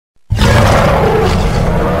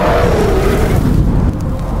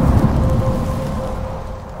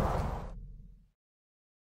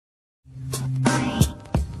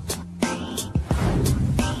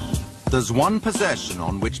There's one possession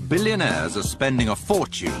on which billionaires are spending a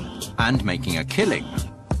fortune and making a killing.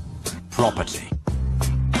 Property.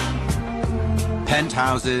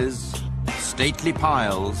 Penthouses, stately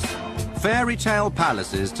piles, fairy tale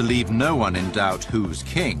palaces to leave no one in doubt who's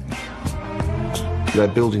king. They're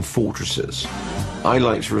building fortresses. I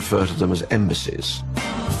like to refer to them as embassies.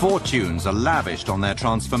 Fortunes are lavished on their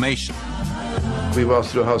transformation. We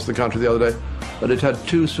passed through a house in the country the other day, and it had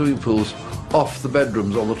 2 swimming pools off the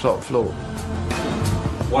bedrooms on the top floor.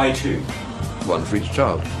 Why 2? 1 for each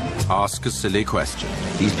child. Ask a silly question.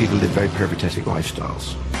 These people live very peripatetic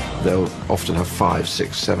lifestyles. They'll often have 5,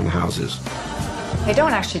 6, 7 houses. They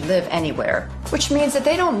don't actually live anywhere, which means that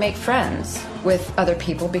they don't make friends with other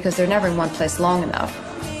people because they're never in one place long enough.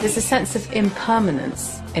 There's a sense of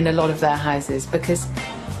impermanence in a lot of their houses because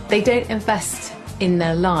they don't invest in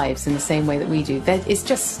their lives in the same way that we do. It's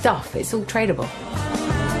just stuff. It's all tradable.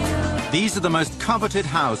 These are the most coveted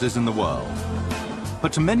houses in the world.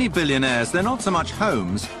 But to many billionaires, they're not so much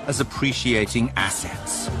homes as appreciating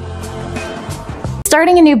assets.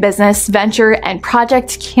 Starting a new business, venture, and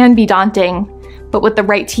project can be daunting, but with the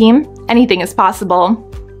right team, anything is possible.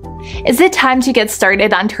 Is it time to get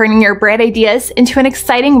started on turning your bright ideas into an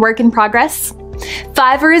exciting work in progress?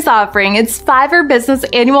 Fiverr is offering its Fiverr Business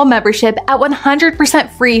Annual Membership at 100%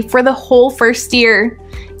 free for the whole first year.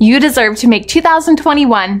 You deserve to make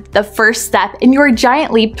 2021 the first step in your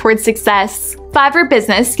giant leap towards success. Fiverr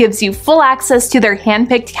Business gives you full access to their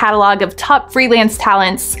handpicked catalog of top freelance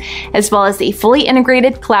talents, as well as a fully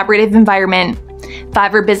integrated collaborative environment.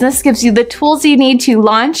 Fiverr Business gives you the tools you need to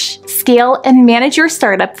launch, scale, and manage your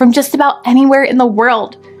startup from just about anywhere in the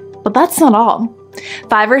world. But that's not all.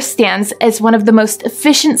 Fiverr stands as one of the most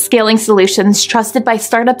efficient scaling solutions trusted by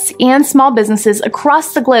startups and small businesses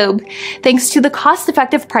across the globe, thanks to the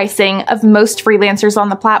cost-effective pricing of most freelancers on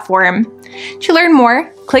the platform. To learn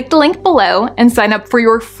more, click the link below and sign up for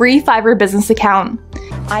your free Fiverr Business account.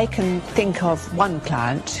 I can think of one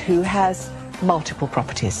client who has multiple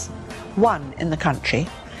properties, one in the country,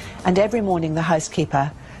 and every morning the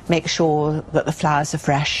housekeeper makes sure that the flowers are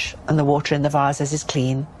fresh and the water in the vases is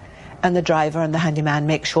clean, and the driver and the handyman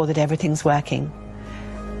make sure that everything's working.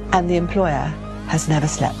 And the employer has never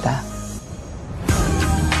slept there.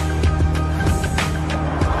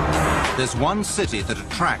 There's one city that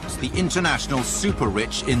attracts the international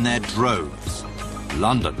super-rich in their droves.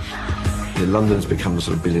 London. London's become the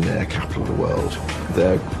sort of billionaire capital of the world.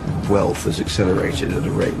 Their wealth has accelerated at a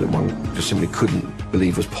rate that one just simply couldn't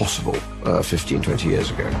believe was possible 15, 20 years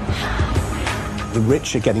ago. The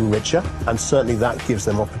rich are getting richer, and certainly that gives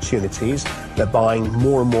them opportunities. They're buying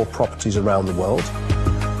more and more properties around the world.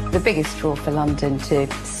 The biggest draw for London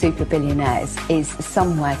to super billionaires is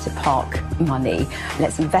somewhere to park money.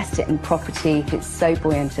 Let's invest it in property. It's so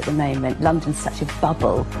buoyant at the moment. London's such a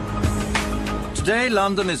bubble. Today,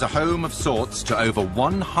 London is a home of sorts to over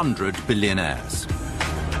 100 billionaires.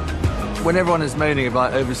 When everyone is moaning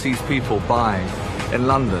about overseas people buying in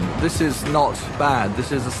London, this is not bad.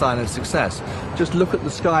 This is a sign of success. Just look at the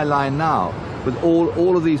skyline now with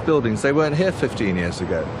all of these buildings. They weren't here 15 years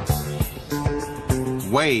ago.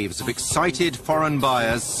 Waves of excited foreign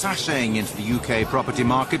buyers sashaying into the UK property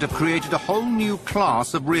market have created a whole new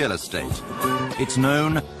class of real estate. It's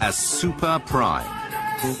known as super prime.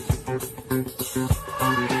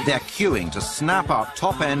 They're queuing to snap up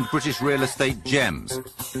top-end British real estate gems,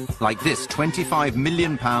 like this £25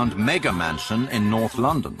 million mega mansion in North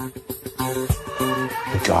London.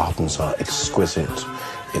 The gardens are exquisite.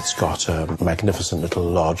 It's got a magnificent little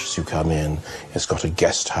lodge as you come in. It's got a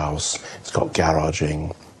guest house. It's got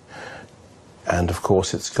garaging. And of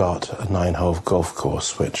course it's got a 9-hole golf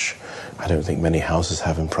course, which I don't think many houses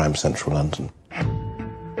have in prime central London.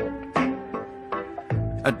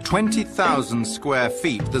 At 20,000 square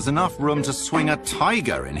feet, there's enough room to swing a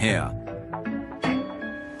tiger in here.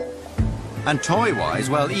 And toy-wise,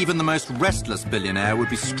 well, even the most restless billionaire would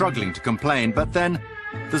be struggling to complain, but then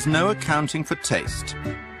there's no accounting for taste.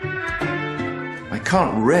 I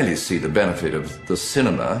can't really see the benefit of the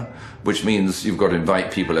cinema, which means you've got to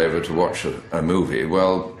invite people over to watch a movie.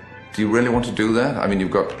 Well, do you really want to do that? I mean,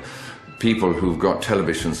 you've got people who've got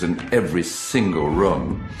televisions in every single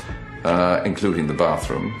room, including the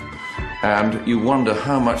bathroom, and you wonder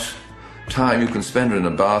how much time you can spend in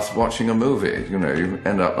a bath watching a movie. You know, you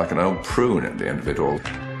end up like an old prune at the end of it all.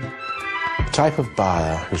 The type of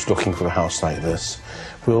buyer who's looking for a house like this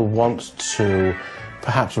will want to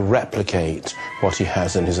perhaps replicate what he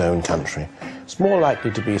has in his own country. It's more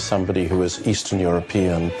likely to be somebody who is Eastern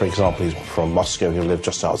European, for example, he's from Moscow, he'll live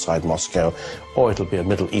just outside Moscow, or it'll be a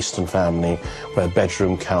Middle Eastern family where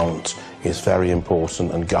bedroom count is very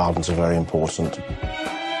important and gardens are very important.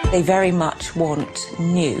 They very much want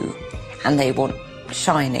new and they want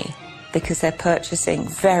shiny because they're purchasing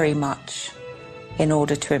very much in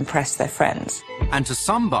order to impress their friends. And to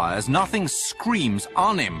some buyers, nothing screams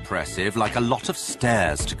unimpressive like a lot of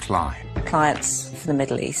stairs to climb. Clients from the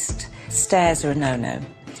Middle East, stairs are a no-no.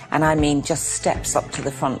 And I mean just steps up to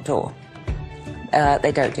the front door.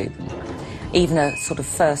 They don't do them. Even a sort of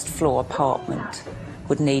first floor apartment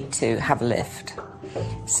would need to have a lift.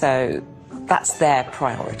 So that's their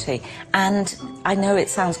priority. And I know it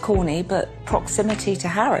sounds corny, but proximity to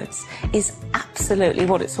Harrods is absolutely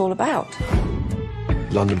what it's all about.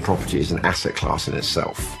 London property is an asset class in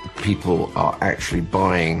itself. People are actually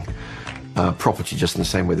buying property just in the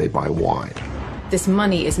same way they buy wine. This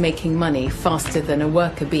money is making money faster than a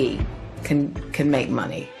worker bee can make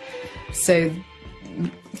money. So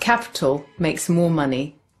capital makes more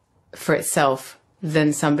money for itself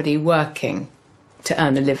than somebody working to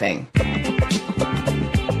earn a living.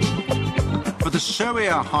 For the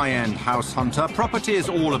showier high-end house hunter, property is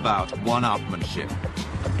all about one-upmanship.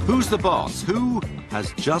 Who's the boss? Who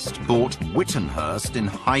has just bought Whittenhurst in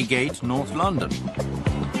Highgate, North London?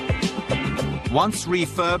 Once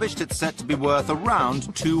refurbished, it's set to be worth around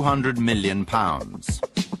 £200 million.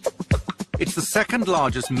 It's the second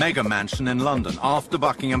largest mega mansion in London after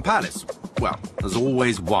Buckingham Palace. Well, there's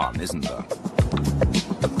always one, isn't there?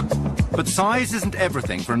 But size isn't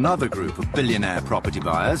everything for another group of billionaire property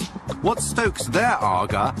buyers. What stokes their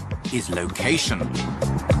ardour is location.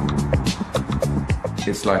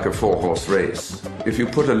 It's like a four-horse race. If you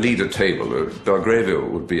put a leader table, Belgravia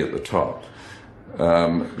would be at the top,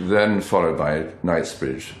 then followed by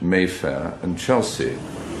Knightsbridge, Mayfair and Chelsea.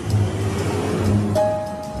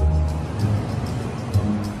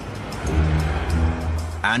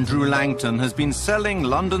 Andrew Langton has been selling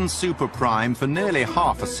London super prime for nearly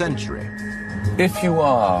half a century. If you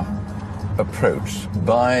are approached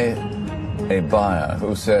by a buyer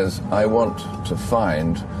who says, I want to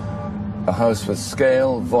find a house with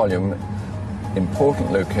scale, volume,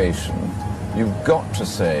 important location, you've got to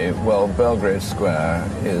say, well, Belgrave Square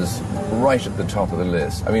is right at the top of the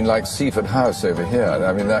list. I mean, like Seaford House over here,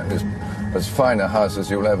 I mean, that is as fine a house as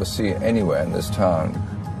you'll ever see anywhere in this town.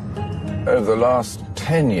 Over the last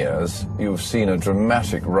 10 years, you've seen a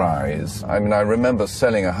dramatic rise. I mean, I remember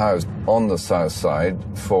selling a house on the south side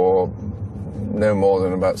for no more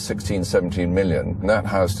than about 16, 17 million. And that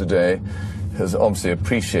house today has obviously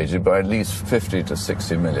appreciated by at least 50 to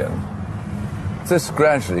 60 million. This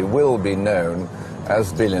gradually will be known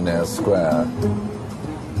as Billionaire Square.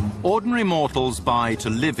 Ordinary mortals buy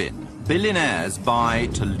to live in. Billionaires buy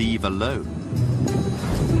to leave alone.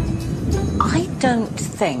 I don't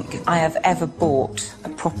think I have ever bought a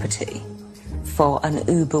property for an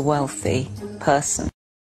uber-wealthy person.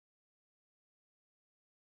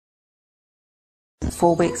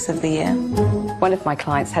 4 weeks of the year. One of my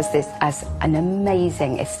clients has this as an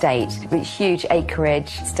amazing estate with huge acreage,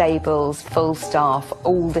 stables, full staff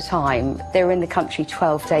all the time. They were in the country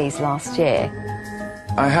 12 days last year.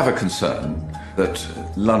 I have a concern that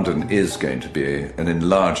London is going to be an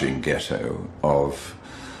enlarging ghetto of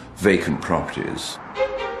vacant properties.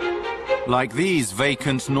 Like these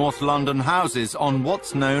vacant North London houses on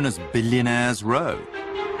what's known as Billionaires Row.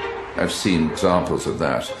 I've seen examples of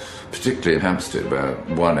that, particularly in Hampstead, where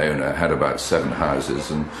one owner had about 7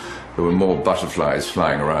 houses and there were more butterflies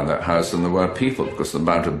flying around that house than there were people because of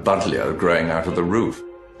the amount of buddleia growing out of the roof.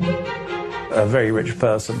 A very rich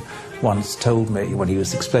person once told me when he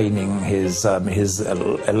was explaining his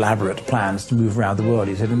elaborate plans to move around the world,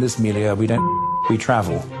 he said, in this milieu we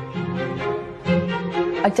travel.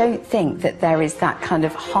 I don't think that there is that kind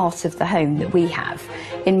of heart of the home that we have.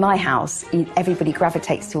 In my house, everybody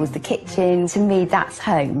gravitates towards the kitchen. To me, that's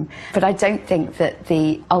home. But I don't think that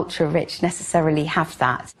the ultra-rich necessarily have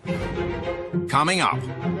that. Coming up,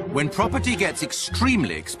 when property gets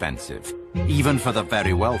extremely expensive, even for the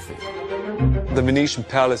very wealthy. The Venetian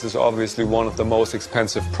Palace is obviously one of the most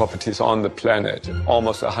expensive properties on the planet.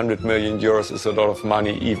 Almost 100 million euros is a lot of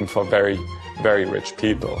money, even for very, very rich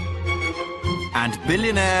people. And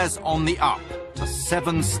billionaires on the up to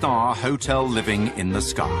 7-star hotel living in the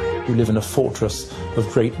sky. You live in a fortress of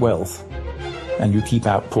great wealth, and you keep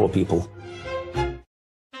out poor people.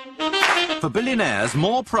 For billionaires,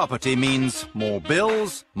 more property means more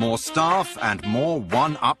bills, more staff, and more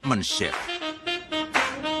one-upmanship.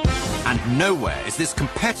 And nowhere is this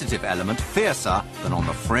competitive element fiercer than on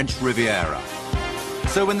the French Riviera.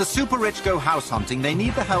 So when the super-rich go house hunting, they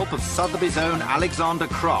need the help of Sotheby's own Alexander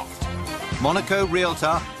Croft, Monaco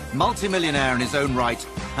realtor, multimillionaire in his own right,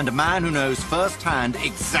 and a man who knows firsthand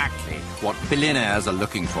exactly what billionaires are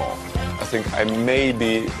looking for. I think I may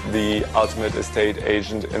be the ultimate estate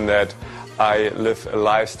agent in that I live a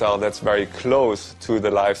lifestyle that's very close to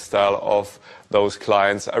the lifestyle of those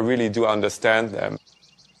clients. I really do understand them.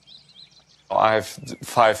 I have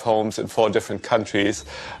 5 homes in 4 different countries.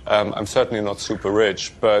 I'm certainly not super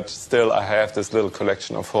rich, but still I have this little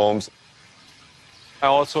collection of homes. I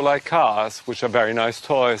also like cars, which are very nice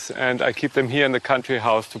toys, and I keep them here in the country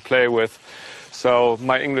house to play with. So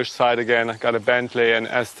my English side again, I got a Bentley, an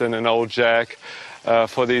Aston, an old Jag.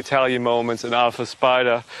 For the Italian moments, an Alfa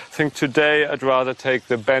Spider. I think today I'd rather take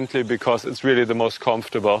the Bentley because it's really the most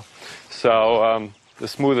comfortable. So the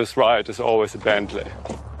smoothest ride is always a Bentley.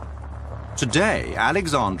 Today,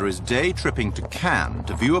 Alexander is day tripping to Cannes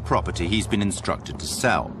to view a property he's been instructed to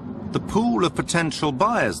sell. The pool of potential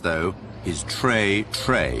buyers, though, is très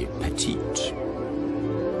petite.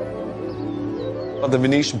 The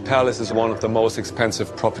Venetian Palace is one of the most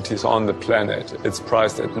expensive properties on the planet. It's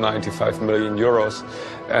priced at 95 million euros,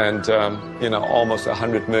 and you know, almost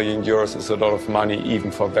 100 million euros is a lot of money,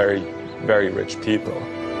 even for very, very rich people.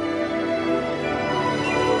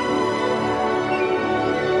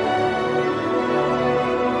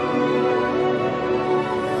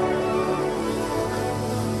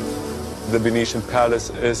 The Venetian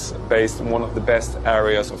Palace is based in one of the best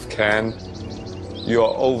areas of Cannes.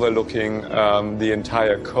 You're overlooking the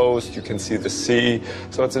entire coast, you can see the sea,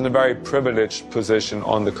 so it's in a very privileged position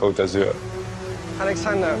on the Côte d'Azur.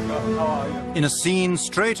 Alexander, how are you? In a scene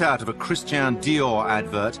straight out of a Christian Dior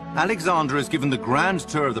advert, Alexander is given the grand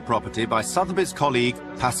tour of the property by Sotheby's colleague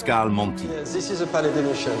Pascal Monti. Yes, this is a Palais de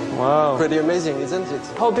Mission. Wow. Pretty amazing, isn't it?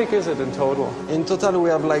 How big is it in total? In total,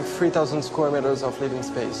 we have like 3,000 square meters of living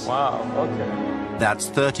space. Wow, okay. That's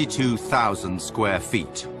 32,000 square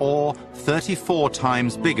feet, or 34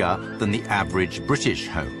 times bigger than the average British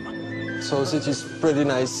home. So this is pretty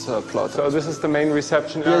nice plot. So this is the main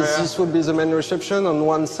reception area? Yes, this would be the main reception. On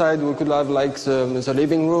one side we could have like the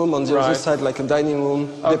living room, on the other side like a dining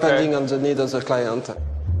room, depending on the need of the client.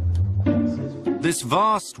 This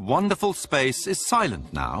vast, wonderful space is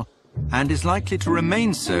silent now, and is likely to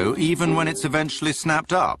remain so even when it's eventually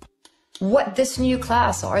snapped up. What this new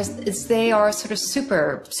class are is they are sort of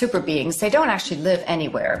super beings. They don't actually live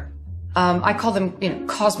anywhere. I call them,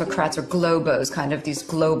 cosmocrats or globos, kind of these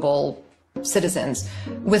global citizens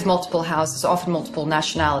with multiple houses, often multiple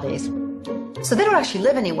nationalities. So they don't actually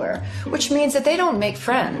live anywhere, which means that they don't make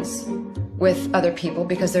friends with other people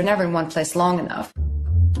because they're never in one place long enough.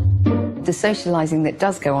 The socialising that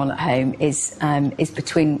does go on at home is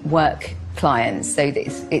between work clients, so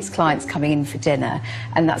it's clients coming in for dinner,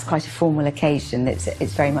 and that's quite a formal occasion.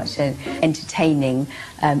 It's very much an entertaining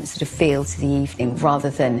sort of feel to the evening rather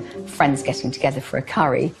than friends getting together for a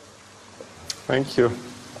curry. Thank you.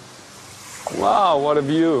 Wow, what a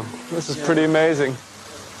view. This is pretty amazing.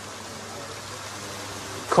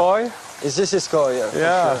 Koi? This is Koi, yeah.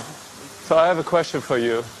 Yeah. Sure. So I have a question for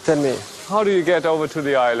you. Tell me. How do you get over to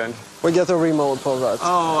the island? We get a remote for that.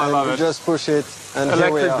 Oh, I love it. Just push it, and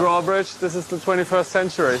here we Electric are. drawbridge, this is the 21st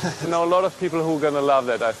century. You know, a lot of people who are going to love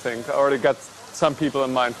that, I think. I already got some people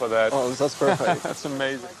in mind for that. Oh, that's perfect. That's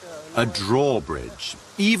amazing. A drawbridge.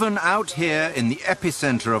 Even out here in the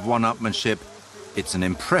epicenter of one-upmanship, it's an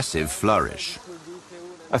impressive flourish.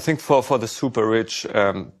 I think for the super rich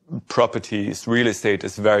properties, real estate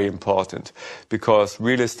is very important because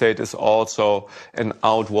real estate is also an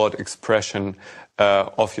outward expression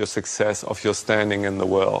of your success, of your standing in the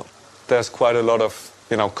world. There's quite a lot of,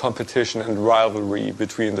 competition and rivalry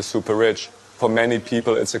between the super rich. For many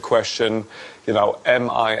people, it's a question, am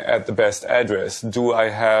I at the best address? Do I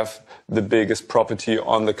have the biggest property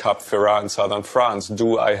on the Cap Ferrat in southern France?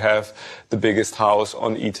 Do I have the biggest house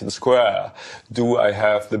on Eaton Square? Do I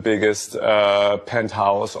have the biggest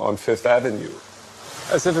penthouse on Fifth Avenue?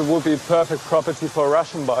 As if it would be perfect property for a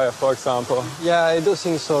Russian buyer, for example. Yeah, I do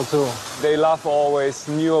think so too. They love always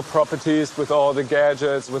newer properties with all the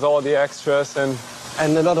gadgets, with all the extras, and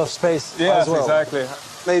a lot of space yes, as well. Exactly.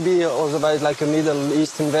 Maybe otherwise like a Middle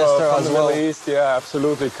East investor from as the well. Middle East, yeah,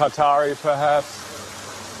 absolutely. Qatari, perhaps.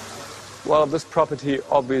 Well, this property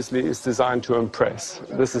obviously is designed to impress.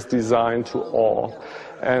 This is designed to awe.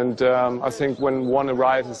 And I think when one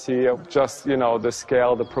arrives here, just, the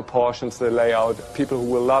scale, the proportions, the layout, people who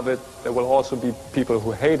will love it, there will also be people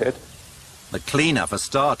who hate it. The cleaner for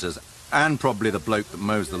starters, and probably the bloke that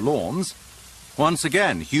mows the lawns. Once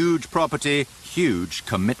again, huge property, huge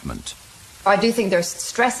commitment. I do think there's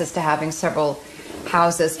stresses to having several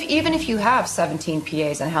houses. Even if you have 17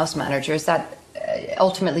 PAs and house managers, that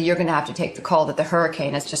ultimately you're going to have to take the call that the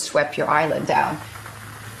hurricane has just swept your island down.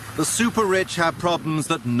 The super rich have problems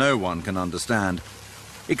that no one can understand.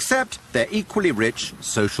 except they're equally rich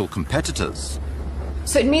social competitors.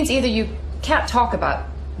 So it means either you can't talk about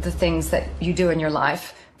the things that you do in your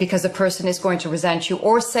life because the person is going to resent you,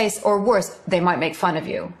 or say, or worse, they might make fun of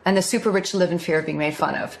you. And the super rich live in fear of being made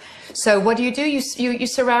fun of. So what do? You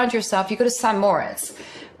surround yourself, you go to St. Moritz,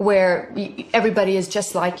 where everybody is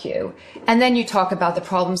just like you. And then you talk about the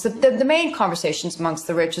problems. The main conversations amongst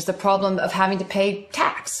the rich is the problem of having to pay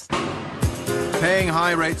tax. Paying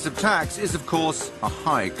high rates of tax is, of course, a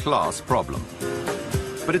high-class problem.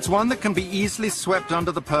 But it's one that can be easily swept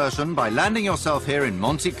under the Persian by landing yourself here in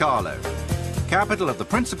Monte Carlo, capital of the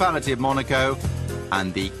Principality of Monaco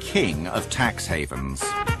and the king of tax havens.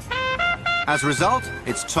 As a result,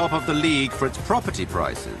 it's top of the league for its property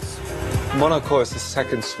prices. Monaco is the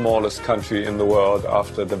second smallest country in the world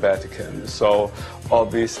after the Vatican. So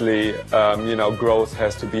obviously, you know, growth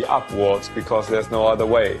has to be upwards because there's no other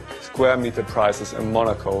way. Square meter prices in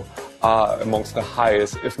Monaco are amongst the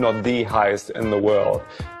highest, if not the highest in the world.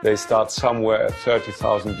 They start somewhere at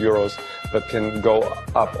 30,000 euros, but can go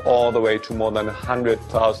up all the way to more than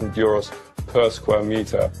 100,000 euros per square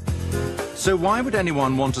meter. So why would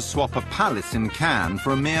anyone want to swap a palace in Cannes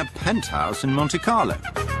for a mere penthouse in Monte Carlo?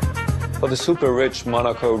 For the super rich,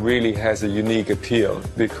 Monaco really has a unique appeal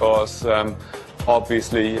because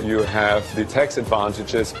obviously you have the tax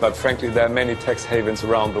advantages, but frankly there are many tax havens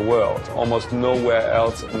around the world. Almost nowhere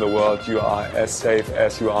else in the world you are as safe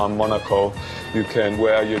as you are in Monaco. You can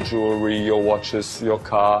wear your jewelry, your watches, your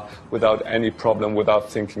car without any problem, without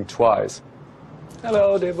thinking twice.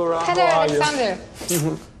 Hello, Deborah. Hello, How are Alexander.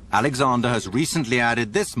 you? Alexander has recently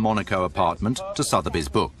added this Monaco apartment to Sotheby's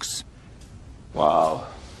books. Wow.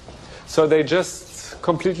 So they just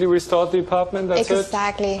completely restored the apartment, that's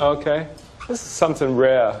Exactly. it? Okay. This is something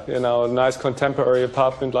rare, you know, a nice contemporary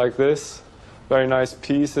apartment like this. Very nice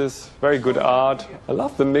pieces, very good art. I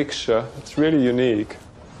love the mixture, it's really unique.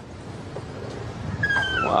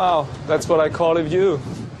 Wow, that's what I call a view.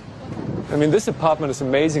 I mean, this apartment is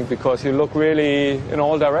amazing because you look really in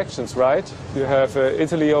all directions, right? You have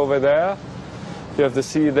Italy over there, you have the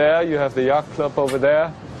sea there, you have the yacht club over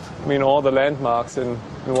there. I mean, all the landmarks in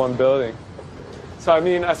one building. So, I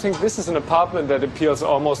mean, I think this is an apartment that appeals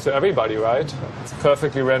almost to everybody, right? It's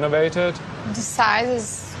perfectly renovated. The size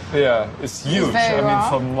is... Yeah, it's huge. I mean,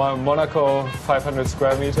 for Monaco, 500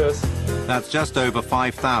 square meters. That's just over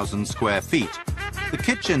 5,000 square feet. The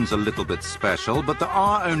kitchen's a little bit special, but there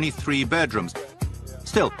are only 3 bedrooms.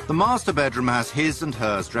 Still, the master bedroom has his and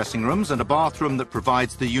hers dressing rooms and a bathroom that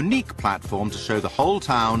provides the unique platform to show the whole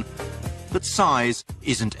town that size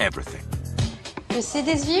isn't everything. You see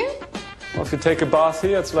this view? Well, if you take a bath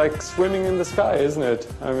here, it's like swimming in the sky, isn't it?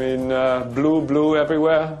 I mean, blue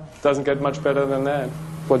everywhere. Doesn't get much better than that.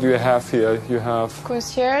 What do you have here? You have...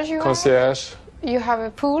 Concierge. You have a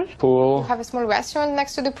pool. You have a small restaurant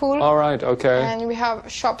next to the pool. All right, okay. And we have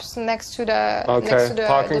shops next to the... Okay, next to the,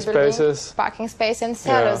 parking spaces. Parking space and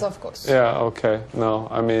cellars, of course. Yeah, okay. No,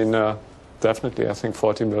 I mean, definitely, I think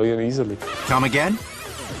 40 million easily. Come again?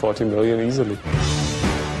 40 million easily.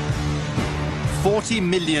 40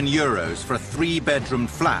 million euros for a 3-bedroom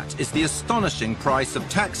flat is the astonishing price of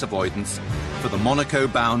tax avoidance for the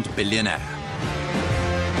Monaco-bound billionaire.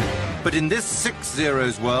 But in this 6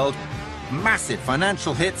 zeros world, massive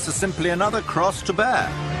financial hits are simply another cross to bear.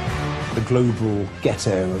 The global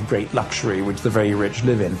ghetto of great luxury which the very rich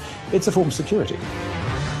live in, it's a form of security.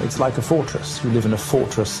 It's like a fortress. You live in a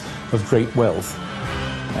fortress of great wealth,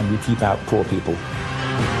 and you keep out poor people.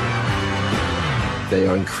 They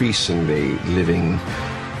are increasingly living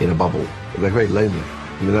in a bubble. They're very lonely.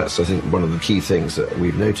 I mean, that's, I think, one of the key things that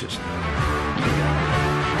we've noticed.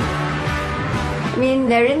 I mean,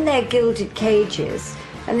 they're in their gilded cages,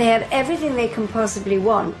 and they have everything they can possibly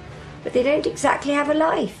want, but they don't exactly have a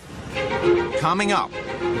life. Coming up,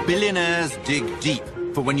 billionaires dig deep,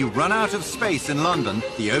 for when you run out of space in London,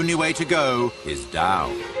 the only way to go is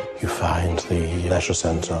down. You find the leisure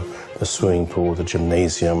centre, the swimming pool, the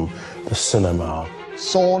gymnasium, the cinema.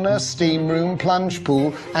 Sauna, steam room, plunge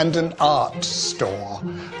pool, and an art store.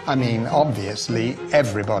 I mean, obviously,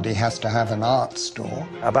 everybody has to have an art store.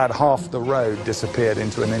 About half the road disappeared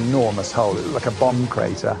into an enormous hole. It looked like a bomb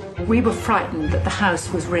crater. We were frightened that the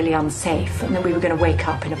house was really unsafe and that we were going to wake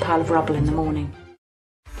up in a pile of rubble in the morning.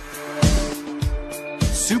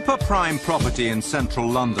 Super prime property in central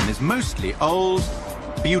London is mostly old,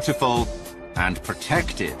 beautiful, and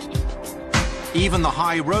protected. Even the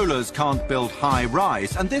high rollers can't build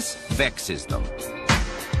high-rise, and this vexes them.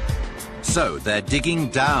 So they're digging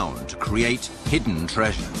down to create hidden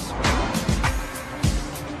treasures.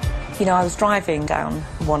 You know, I was driving down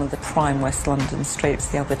one of the prime West London streets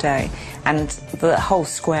the other day, and the whole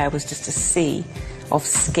square was just a sea of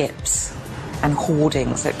skips and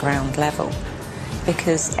hoardings at ground level,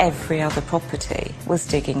 because every other property was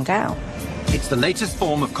digging down. It's the latest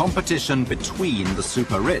form of competition between the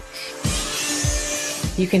super rich.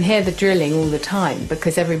 You can hear the drilling all the time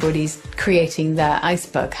because everybody's creating their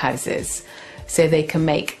iceberg houses, so they can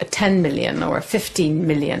make a 10 million or a 15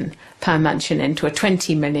 million pound mansion into a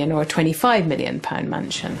 20 million or a 25 million pound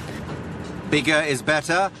mansion. Bigger is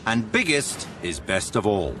better, and biggest is best of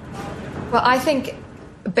all. Well, I think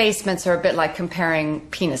basements are a bit like comparing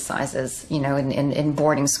penis sizes, you know, in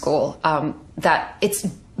boarding school. That it's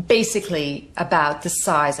basically about the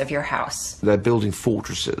size of your house. They're building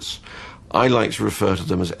fortresses. I like to refer to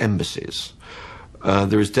them as embassies.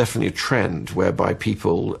 There is definitely a trend whereby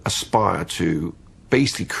people aspire to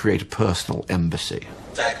basically create a personal embassy.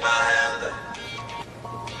 Take my hand.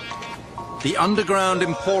 The underground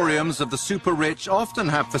emporiums of the super rich often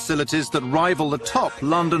have facilities that rival the top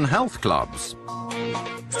London health clubs.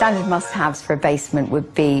 Standard must-haves for a basement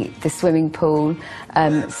would be the swimming pool,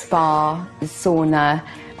 spa, sauna,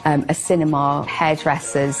 a cinema,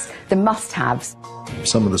 hairdressers, the must-haves.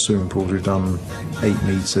 Some of the swimming pools we've done 8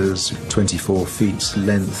 metres, 24 feet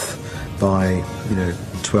length by,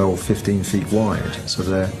 12, 15 feet wide. So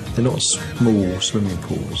they're not small swimming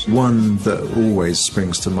pools. One that always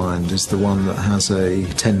springs to mind is the one that has a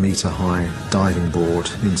 10-metre high diving board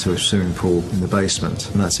into a swimming pool in the basement,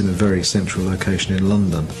 and that's in a very central location in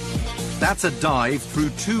London. That's a dive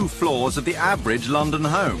through 2 floors of the average London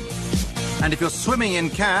home. And if you're swimming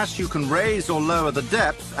in cash, you can raise or lower the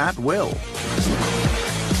depth at will.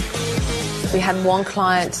 We had one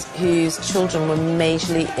client whose children were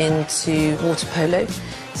majorly into water polo,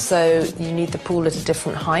 so you need the pool at a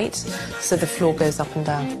different height, so the floor goes up and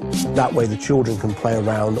down. That way the children can play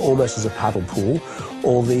around almost as a paddle pool,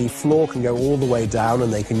 or the floor can go all the way down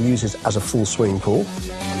and they can use it as a full swimming pool.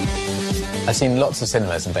 I've seen lots of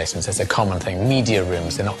cinemas in basements. It's a common thing. Media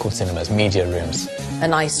rooms, they're not called cinemas, media rooms.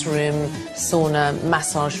 An ice room, sauna,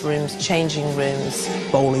 massage rooms, changing rooms.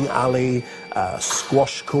 Bowling alley,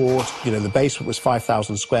 squash court. The basement was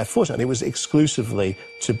 5,000 square foot, and it was exclusively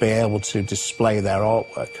to be able to display their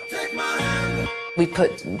artwork. We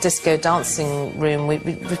put disco dancing room, we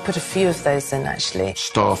put a few of those in, actually.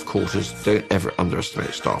 Staff quarters, don't ever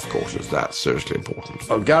underestimate staff quarters. That's seriously important.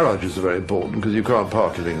 Well, garages are very important because you can't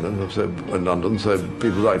park in England, in London, so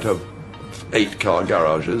people like to have 8-car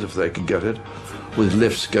garages if they can get it, with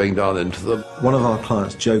lifts going down into them. One of our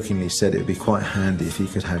clients jokingly said it would be quite handy if he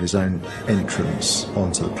could have his own entrance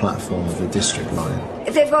onto the platform of the district line.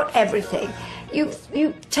 They've got everything.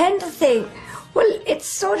 You tend to think, well, it's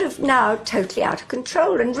sort of now totally out of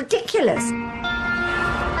control and ridiculous.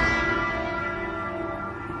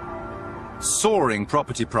 Soaring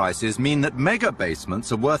property prices mean that mega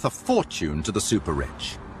basements are worth a fortune to the super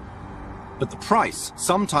rich. But the price,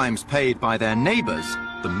 sometimes paid by their neighbours,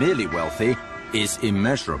 the merely wealthy, is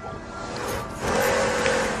immeasurable.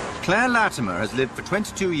 Claire Latimer has lived for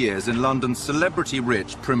 22 years in London's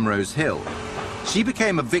celebrity-rich Primrose Hill. She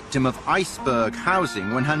became a victim of iceberg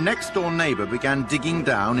housing when her next-door neighbour began digging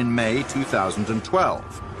down in May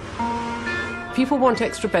 2012. People want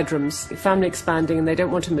extra bedrooms, family expanding, and they don't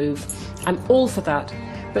want to move. I'm all for that.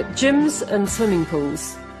 But gyms and swimming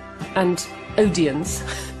pools and Odeons,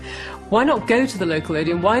 why not go to the local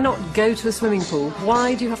Odeon? Why not go to a swimming pool?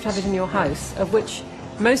 Why do you have to have it in your house, of which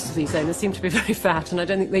most of these owners seem to be very fat, and I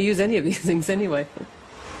don't think they use any of these things anyway.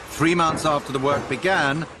 3 months after the work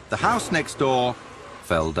began, the house next door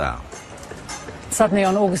fell down. Suddenly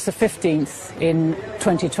on August the 15th in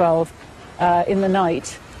 2012, in the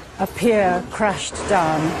night, a pier crashed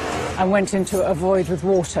down and went into a void with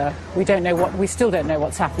water. We still don't know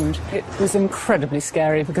what's happened. It was incredibly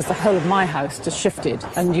scary because the whole of my house just shifted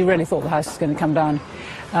and you really thought the house was going to come down.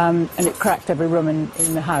 And it cracked every room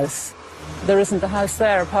in the house. There isn't a house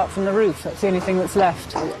there apart from the roof. That's the only thing that's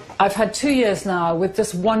left. I've had 2 years now with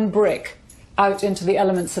just one brick out into the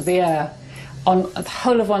elements of the air on the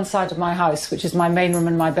whole of one side of my house, which is my main room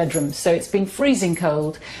and my bedroom. So it's been freezing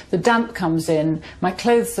cold, the damp comes in, my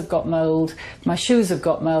clothes have got mould, my shoes have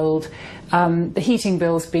got mould, the heating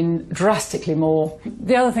bill's been drastically more.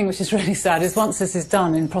 The other thing which is really sad is once this is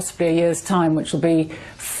done in possibly a year's time, which will be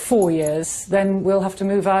 4 years, then we'll have to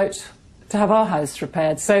move out to have our house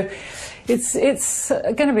repaired. So it's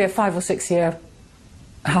going to be a 5 or 6 year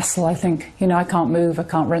hassle, I think. I can't move, I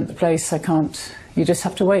can't rent the place, you just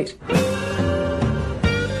have to wait.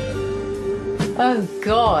 Oh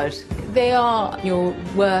God, they are your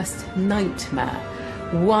worst nightmare.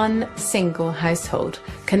 One single household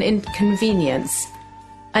can inconvenience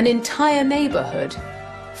an entire neighbourhood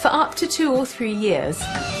for up to 2 or 3 years.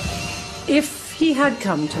 If he had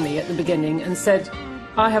come to me at the beginning and said,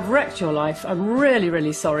 I have wrecked your life, I'm really,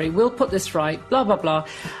 really sorry, we'll put this right, blah, blah, blah,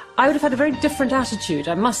 I would have had a very different attitude,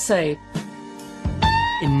 I must say.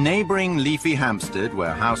 In neighbouring leafy Hampstead,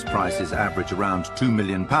 where house prices average around £2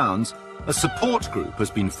 million, a support group has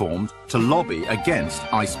been formed to lobby against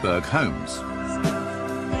iceberg homes.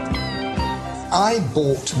 I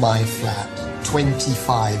bought my flat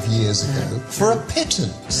 25 years ago for a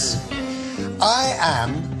pittance. I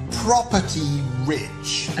am property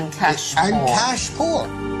rich and cash poor.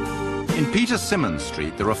 In Peter Symonds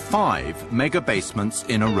Street, there are 5 mega basements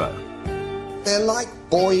in a row. They're like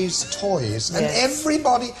boys' toys, and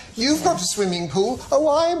everybody, you've got a swimming pool, oh,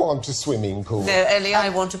 I want a swimming pool. No, only I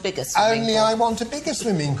want a bigger swimming pool. Only I want a bigger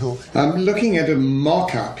swimming pool. I'm looking at a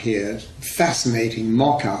mock-up here, fascinating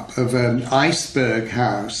mock-up of an iceberg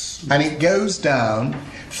house, and it goes down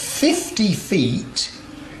 50 feet,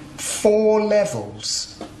 4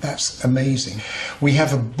 levels. That's amazing. We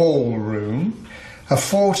have a ballroom, a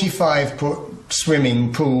 45-foot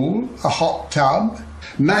swimming pool, a hot tub,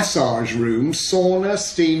 massage room, sauna,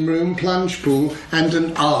 steam room, plunge pool, and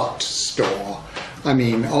an art store. I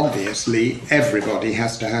mean, obviously, everybody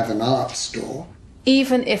has to have an art store.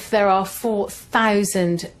 Even if there are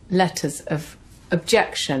 4,000 letters of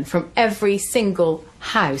objection from every single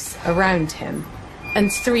house around him,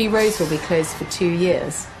 and 3 roads will be closed for 2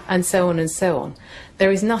 years, and so on and so on,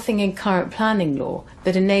 there is nothing in current planning law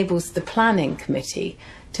that enables the planning committee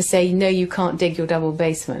to say, no, you can't dig your double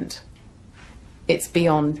basement. It's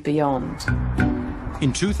beyond.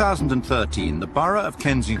 In 2013, the Borough of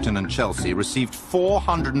Kensington and Chelsea received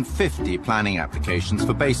 450 planning applications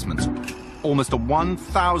for basements, almost a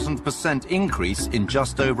 1,000% increase in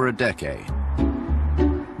just over a decade.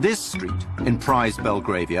 This street in Prize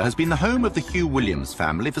Belgravia has been the home of the Hugh Williams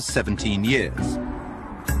family for 17 years.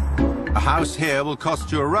 A house here will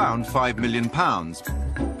cost you around £5 million,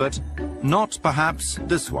 but not perhaps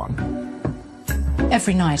this one.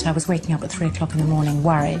 Every night I was waking up at 3 o'clock in the morning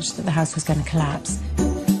worried that the house was going to collapse.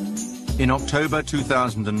 In October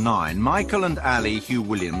 2009, Michael and Ali Hugh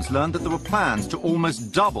Williams learned that there were plans to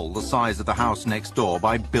almost double the size of the house next door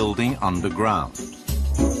by building underground.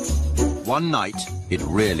 One night, it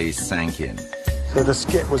really sank in. So the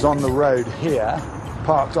skip was on the road here,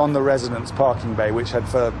 parked on the residence parking bay, which had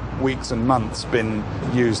for weeks and months been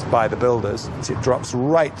used by the builders. It drops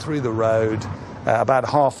right through the road. About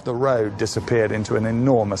half the road disappeared into an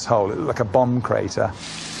enormous hole. It looked like a bomb crater.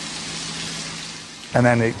 And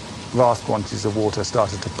then vast quantities of water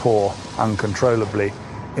started to pour uncontrollably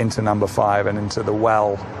into number 5 and into the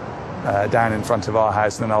well down in front of our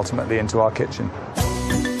house and then ultimately into our kitchen.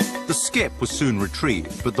 The skip was soon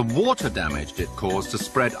retrieved, but the water damage it caused to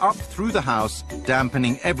spread up through the house,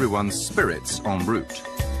 dampening everyone's spirits en route.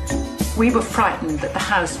 We were frightened that the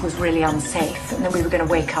house was really unsafe and that we were going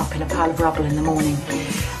to wake up in a pile of rubble in the morning.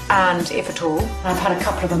 And if at all, I've had a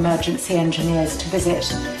couple of emergency engineers to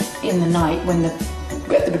visit in the night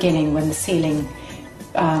at the beginning when the ceiling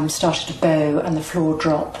started to bow and the floor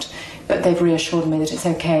dropped. But they've reassured me that it's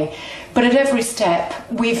okay. But at every step,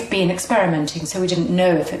 we've been experimenting, so we didn't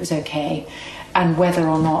know if it was okay and whether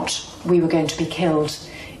or not we were going to be killed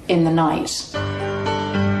in the night.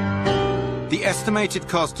 The estimated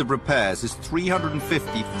cost of repairs is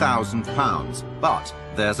 £350,000, but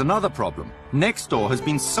there's another problem. Nextdoor has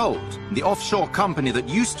been sold. The offshore company that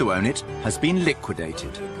used to own it has been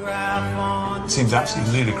liquidated. It seems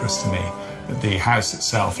absolutely ludicrous to me that the house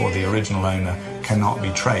itself or the original owner cannot be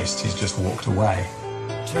traced. He's just walked away.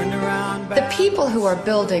 The people who are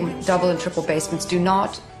building double and triple basements do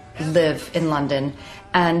not live in London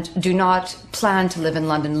and do not plan to live in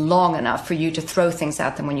London long enough for you to throw things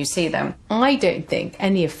at them when you see them. I don't think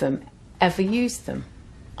any of them ever use them.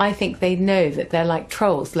 I think they know that they're like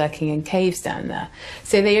trolls lurking in caves down there.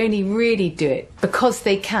 So they only really do it because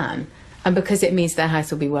they can and because it means their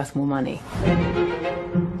house will be worth more money.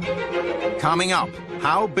 Coming up,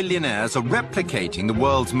 how billionaires are replicating the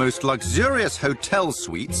world's most luxurious hotel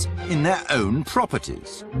suites in their own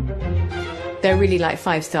properties. They're really like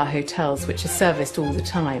 5-star hotels, which are serviced all the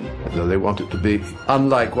time. They want it to be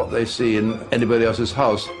unlike what they see in anybody else's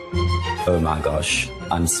house. Oh my gosh,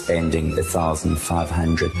 I'm spending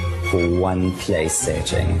 £1,500 for one place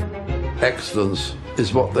setting. Excellence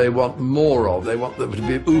is what they want more of. They want them to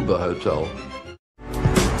be an Uber hotel.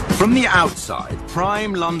 From the outside,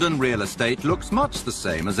 prime London real estate looks much the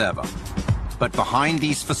same as ever. But behind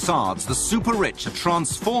these facades, the super-rich are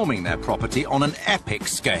transforming their property on an epic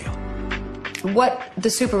scale. What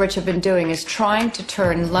the super-rich have been doing is trying to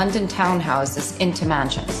turn London townhouses into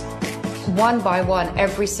mansions. One by one,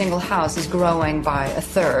 every single house is growing by a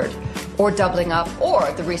third. or doubling up,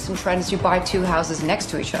 or the recent trend is you buy two houses next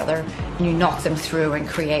to each other and you knock them through and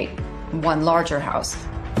create one larger house.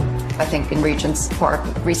 I think in Regent's Park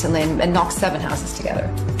recently, and knocked 7 houses together.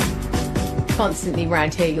 Constantly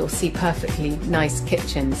around here you'll see perfectly nice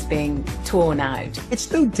kitchens being torn out.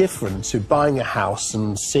 It's no different to buying a house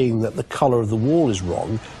and seeing that the colour of the wall is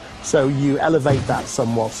wrong, so you elevate that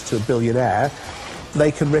somewhat to a billionaire,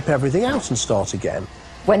 they can rip everything out and start again.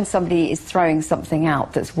 When somebody is throwing something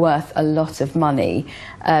out that's worth a lot of money,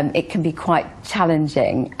 it can be quite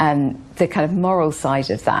challenging, and the kind of moral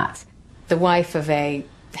side of that. The wife of a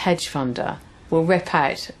hedge funder will rip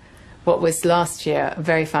out what was last year a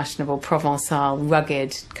very fashionable Provençal,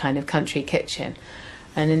 rugged kind of country kitchen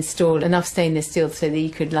and install enough stainless steel so that you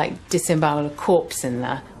could, like, disembowel a corpse in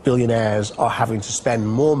there. Billionaires are having to spend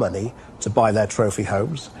more money to buy their trophy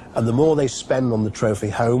homes, and the more they spend on the trophy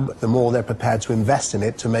home, the more they're prepared to invest in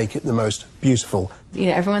it to make it the most beautiful. You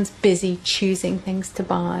know, everyone's busy choosing things to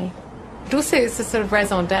buy. But also it's a sort of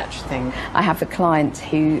raison d'etre thing. I have a client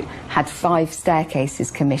who had 5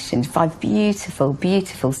 staircases commissioned, 5 beautiful,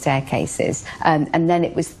 beautiful staircases, and then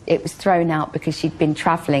it was thrown out because she'd been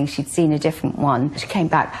travelling, she'd seen a different one. She came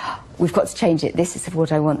back, we've got to change it, this is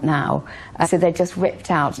what I want now. So they're just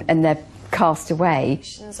ripped out and they're cast away.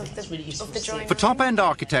 For top-end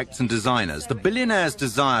architects and designers, the Billionaires'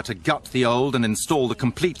 desire to gut the old and install the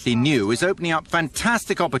completely new is opening up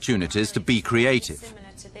fantastic opportunities to be creative.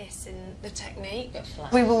 The technique.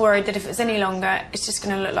 We were worried that if it was any longer, it's just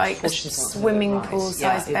going to look like a swimming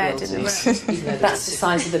pool-sized bed in the room. That's the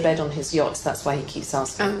size of the bed on his yacht, that's why he keeps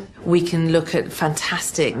asking. We can look at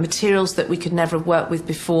fantastic materials that we could never have worked with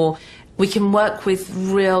before. We can work with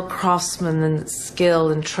real craftsmen and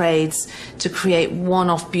skill and trades to create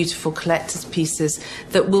one-off beautiful collector's pieces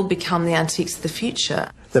that will become the antiques of the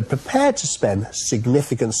future. They're prepared to spend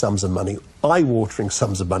significant sums of money, eye-watering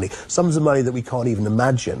sums of money that we can't even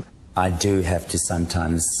imagine. I do have to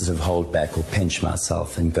sometimes sort of hold back or pinch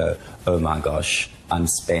myself and go, oh my gosh, I'm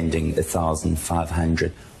spending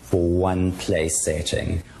 1,500 for one place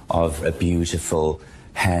setting of a beautiful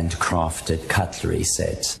handcrafted cutlery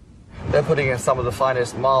set. They're putting in some of the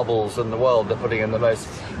finest marbles in the world. They're putting in the most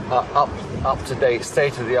up-to-date,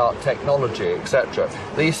 state-of-the-art technology, etc.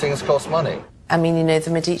 These things cost money. I mean, you know, the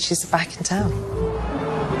Medicis are back in town.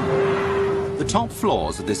 The top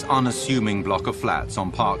floors of this unassuming block of flats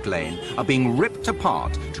on Park Lane are being ripped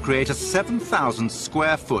apart to create a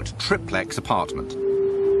 7,000-square-foot triplex apartment.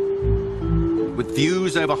 With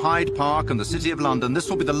views over Hyde Park and the City of London, this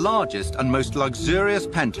will be the largest and most luxurious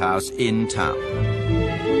penthouse in town.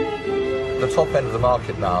 The top end of the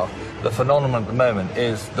market now, the phenomenon at the moment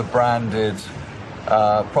is the branded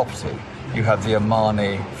property. You have the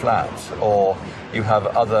Armani flat, or you have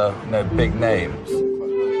other big names.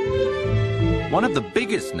 One of the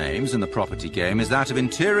biggest names in the property game is that of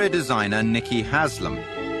interior designer Nicky Haslam.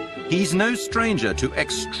 He's no stranger to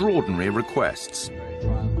extraordinary requests.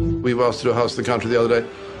 We were asked to do a house in the country the other day,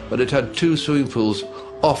 but it had 2 swimming pools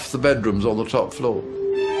off the bedrooms on the top floor.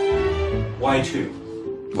 Why 2?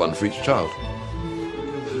 1 for each child.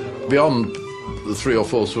 Beyond the 3 or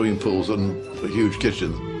 4 swimming pools and the huge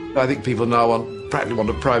kitchens, I think people now practically want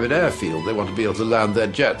a private airfield. They want to be able to land their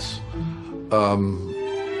jets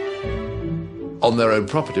on their own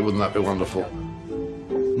property. Wouldn't that be wonderful?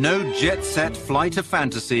 No jet-set flight of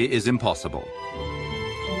fantasy is impossible.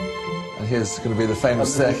 And here's going to be the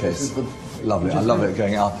famous staircase. Lovely. I love it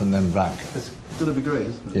going up and then back. It's going to be great,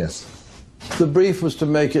 isn't it? Yes. The brief was to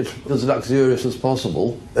make it as luxurious as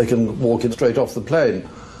possible. They can walk in straight off the plane,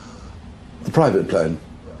 the private plane.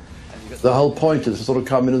 The whole point is to sort of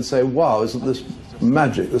come in and say, wow, isn't this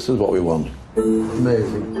magic? This is what we want.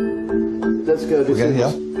 Amazing. Let's go to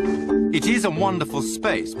here. It is a wonderful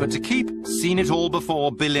space, but to keep seen it all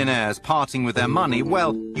before billionaires parting with their money,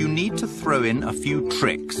 well, you need to throw in a few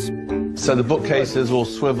tricks. So the bookcases will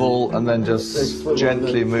swivel and then just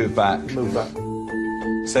gently move back.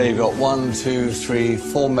 So you've got 1, 2, 3,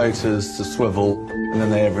 4 motors to swivel, and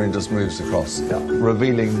then everything just moves across. Yeah.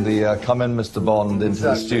 Revealing the come in, Mr. Bond, into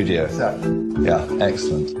the studio. Exactly. Yeah,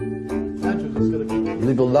 excellent.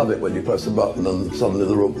 People love it when you press a button and suddenly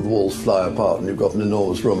the walls fly apart and you've got an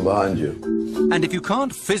enormous room behind you. And if you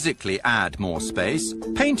can't physically add more space,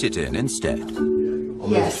 paint it in instead.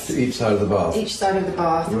 Yes. Each side of the bath. Each side of the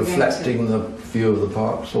bath. Reflecting the view of the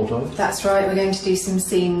park, sort of? That's right. We're going to do some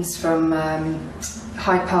scenes from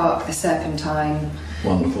Hyde Park, the Serpentine.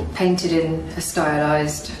 Wonderful. Painted in a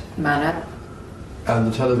stylised manner.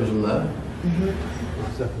 And the television there? Mm-hmm.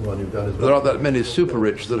 The second one you've done is... There aren't that many super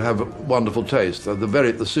rich that have wonderful taste.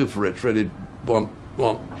 The super rich really want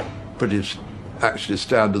pretty actually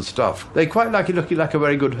standard stuff. They quite like it looking like a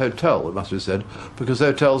very good hotel, it must be said, because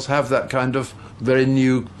hotels have that kind of very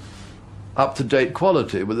new, up-to-date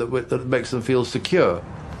quality that makes them feel secure.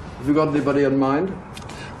 Have you got anybody in mind?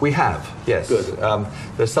 We have, yes. Good.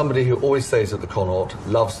 There's somebody who always stays at the Connaught,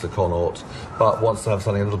 loves the Connaught, but wants to have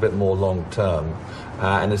something a little bit more long-term.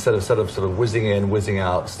 And instead of sort of whizzing in, whizzing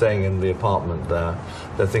out, staying in the apartment there,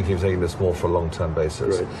 they're thinking of taking this more for a long-term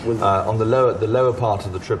basis. On the lower part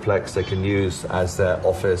of the triplex, they can use as their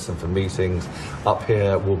office and for meetings. Up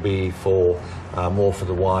here will be for more for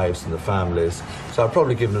the wives and the families. So I've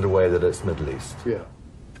probably given it away that it's Middle East. Yeah.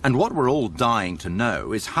 And what we're all dying to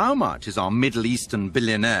know is how much is our Middle Eastern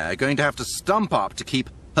billionaire going to have to stump up to keep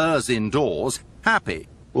hers indoors happy?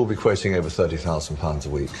 We'll be quoting over £30,000 a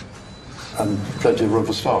week. And plenty of room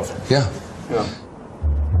for staff. Yeah. Yeah.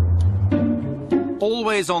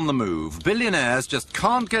 Always on the move, billionaires just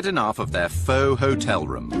can't get enough of their faux hotel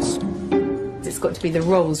rooms. It's got to be the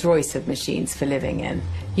Rolls-Royce of machines for living in.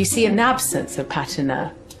 You see an absence of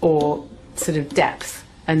patina or sort of depth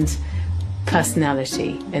and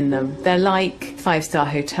personality in them. They're like five-star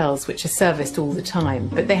hotels which are serviced all the time,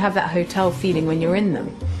 but they have that hotel feeling when you're in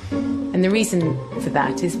them. And the reason for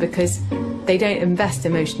that is because they don't invest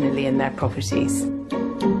emotionally in their properties.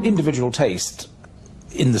 Individual taste,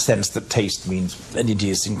 in the sense that taste means an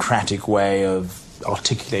idiosyncratic way of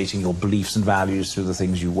articulating your beliefs and values through the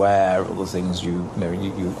things you wear or the things you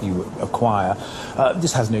acquire.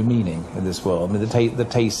 This has no meaning in this world. I mean, the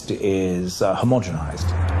taste is homogenized.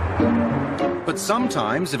 But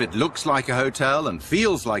sometimes, if it looks like a hotel and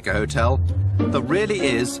feels like a hotel, there really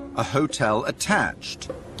is a hotel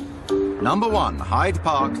attached. Number 1, Hyde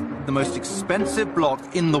Park, the most expensive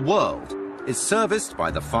block in the world, is serviced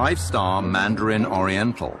by the 5-star Mandarin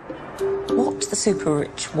Oriental. What the super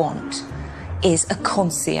rich want is a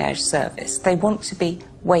concierge service. They want to be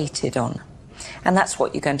waited on, and that's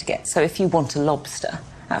what you're going to get. So if you want a lobster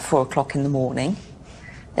at 4 o'clock in the morning,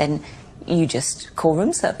 then you just call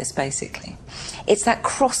room service, basically. It's that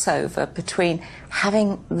crossover between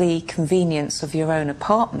having the convenience of your own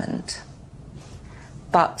apartment,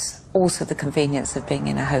 but also the convenience of being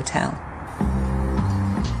in a hotel.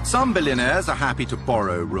 Some billionaires are happy to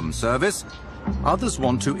borrow room service. Others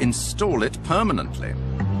want to install it permanently.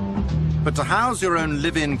 But to house your own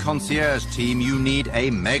live-in concierge team, you need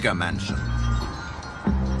a mega mansion.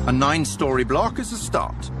 A 9-story block is a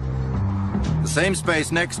start. The same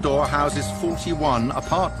space next door houses 41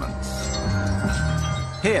 apartments.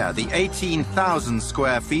 Here, the 18,000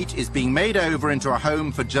 square feet is being made over into a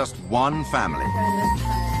home for just one family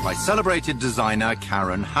by celebrated designer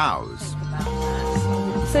Karen Howes.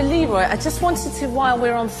 So Leroy, I just wanted to, while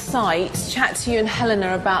we're on site, chat to you and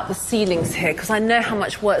Helena about the ceilings here, because I know how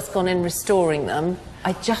much work's gone in restoring them.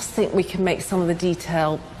 I just think we can make some of the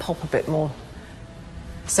detail pop a bit more.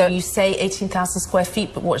 So you say 18,000 square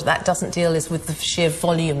feet, but what that doesn't deal is with the sheer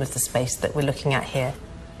volume of the space that we're looking at here.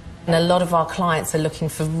 And a lot of our clients are looking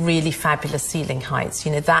for really fabulous ceiling heights.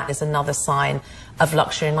 You know, that is another sign of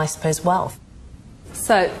luxury and, I suppose, wealth.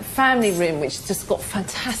 So, family room, which has just got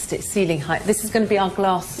fantastic ceiling height. This is going to be our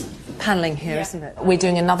glass panelling here, isn't it? We're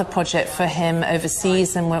doing another project for him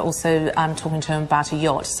overseas, and we're also talking to him about a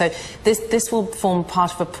yacht. So this will form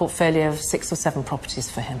part of a portfolio of 6 or 7 properties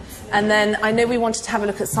for him. And then I know we wanted to have a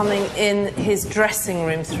look at something in his dressing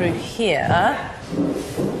room through here.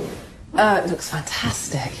 It looks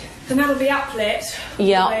fantastic. And that'll be uplit all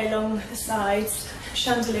Yeah. the way along the sides.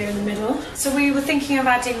 Chandelier in the middle. So we were thinking of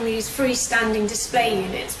adding these freestanding display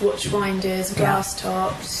units, watch winders, glass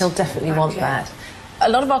tops. He'll definitely want that. A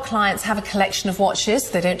lot of our clients have a collection of watches.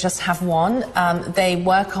 They don't just have one. They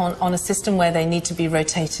work on a system where they need to be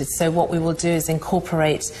rotated. So what we will do is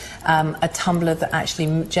incorporate a tumbler that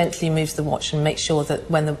actually gently moves the watch and make sure that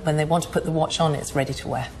when they want to put the watch on, it's ready to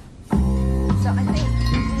wear. So I think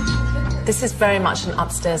this is very much an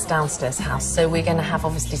upstairs-downstairs house, so we're going to have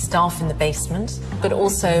obviously staff in the basement, but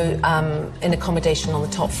also in accommodation on the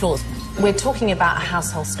top floors. We're talking about a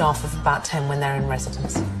household staff of about 10 when they're in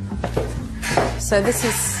residence. So this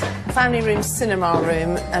is family room, cinema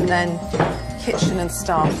room, and then kitchen and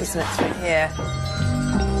staff, isn't it, through here?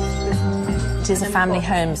 It is a family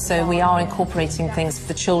home, so we are incorporating things for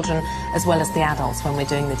the children as well as the adults when we're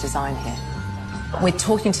doing the design here. We're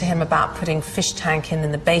talking to him about putting fish tank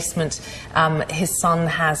in the basement. His son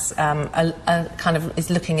has is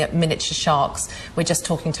looking at miniature sharks. We're just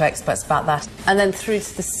talking to experts about that. And then through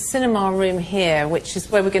to the cinema room here, which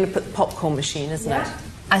is where we're going to put the popcorn machine, isn't it?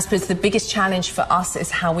 I suppose the biggest challenge for us is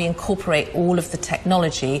how we incorporate all of the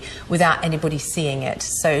technology without anybody seeing it.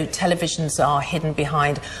 So televisions are hidden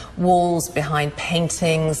behind walls, behind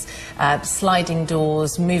paintings, sliding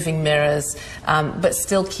doors, moving mirrors, but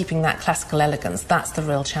still keeping that classical elegance. That's the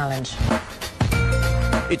real challenge.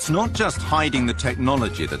 It's not just hiding the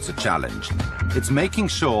technology that's a challenge. It's making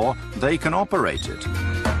sure they can operate it.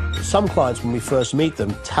 Some clients, when we first meet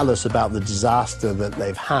them, tell us about the disaster that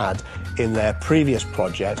they've had in their previous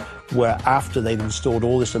project, where after they'd installed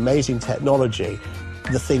all this amazing technology,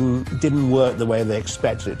 the thing didn't work the way they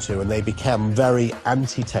expected it to, and they became very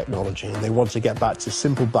anti-technology, and they want to get back to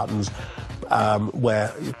simple buttons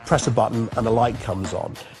where you press a button and a light comes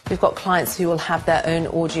on. We've got clients who will have their own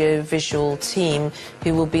audio-visual team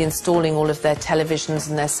who will be installing all of their televisions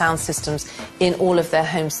and their sound systems in all of their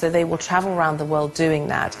homes, so they will travel around the world doing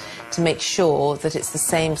that to make sure that it's the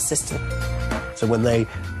same system. So when they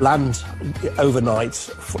land overnight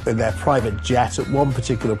in their private jet at one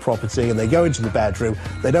particular property and they go into the bedroom,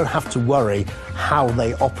 they don't have to worry how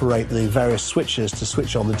they operate the various switches to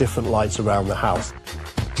switch on the different lights around the house.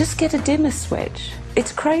 Just get a dimmer switch.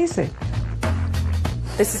 It's crazy.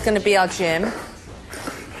 This is going to be our gym,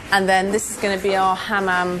 and then this is going to be our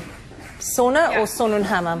hammam sauna, or sauna and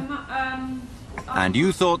hammam. And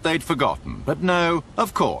you thought they'd forgotten, but no,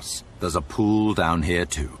 of course, there's a pool down here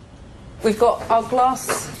too. We've got our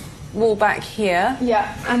glass wall back here.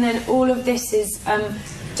 Yeah, and then all of this is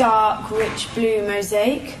dark, rich blue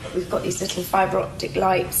mosaic. We've got these little fibre optic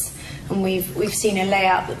lights, and we've seen a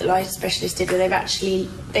layout that the light specialist did where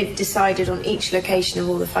they've decided on each location of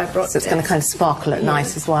all the fibre optics. So it's going to kind of sparkle at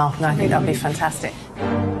night as well, and I think that'd be fantastic.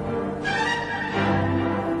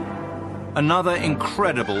 Another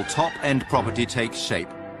incredible top-end property takes shape,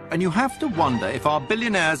 and you have to wonder if our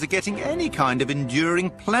billionaires are getting any kind of enduring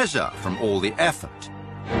pleasure from all the effort.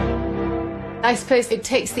 I suppose it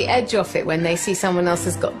takes the edge off it when they see someone else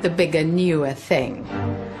has got the bigger, newer thing.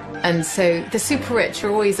 And so the super rich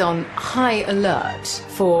are always on high alert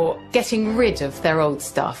for getting rid of their old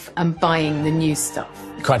stuff and buying the new stuff.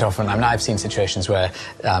 Quite often, I've seen situations where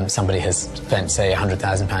somebody has spent, say,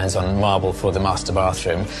 £100,000 on marble for the master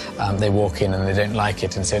bathroom. They walk in and they don't like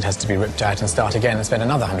it, and so it has to be ripped out and start again and spend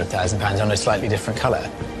another £100,000 on a slightly different colour.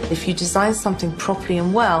 If you design something properly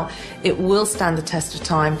and well, it will stand the test of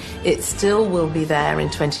time. It still will be there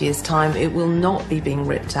in 20 years' time. It will not be being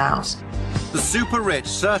ripped out. The super rich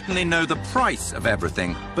certainly know the price of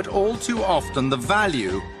everything, but all too often the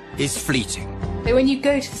value is fleeting. So when you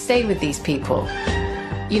go to stay with these people,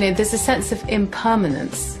 you know, there's a sense of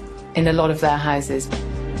impermanence in a lot of their houses.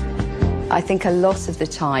 I think a lot of the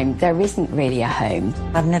time there isn't really a home.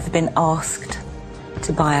 I've never been asked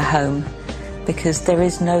to buy a home because there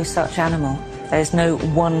is no such animal. There's no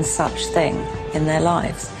one such thing in their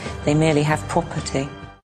lives. They merely have property.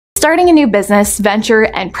 Starting a new business, venture,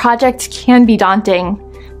 and project can be daunting,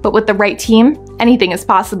 but with the right team, anything is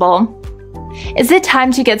possible. Is it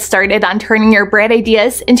time to get started on turning your bright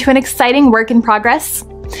ideas into an exciting work in progress?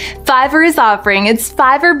 Fiverr is offering its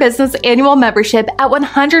Fiverr Business Annual Membership at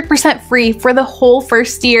 100% free for the whole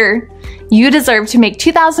first year. You deserve to make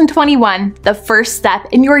 2021 the first step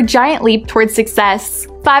in your giant leap towards success.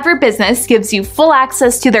 Fiverr Business gives you full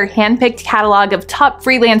access to their handpicked catalog of top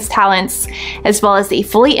freelance talents, as well as a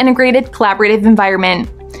fully integrated collaborative environment.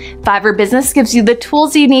 Fiverr Business gives you the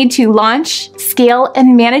tools you need to launch, scale,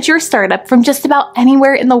 and manage your startup from just about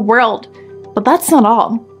anywhere in the world. But that's not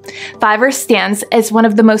all. Fiverr stands as one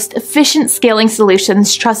of the most efficient scaling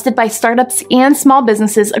solutions trusted by startups and small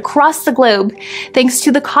businesses across the globe, thanks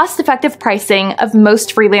to the cost-effective pricing of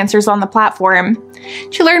most freelancers on the platform.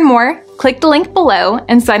 To learn more, click the link below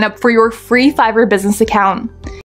and sign up for your free Fiverr Business account.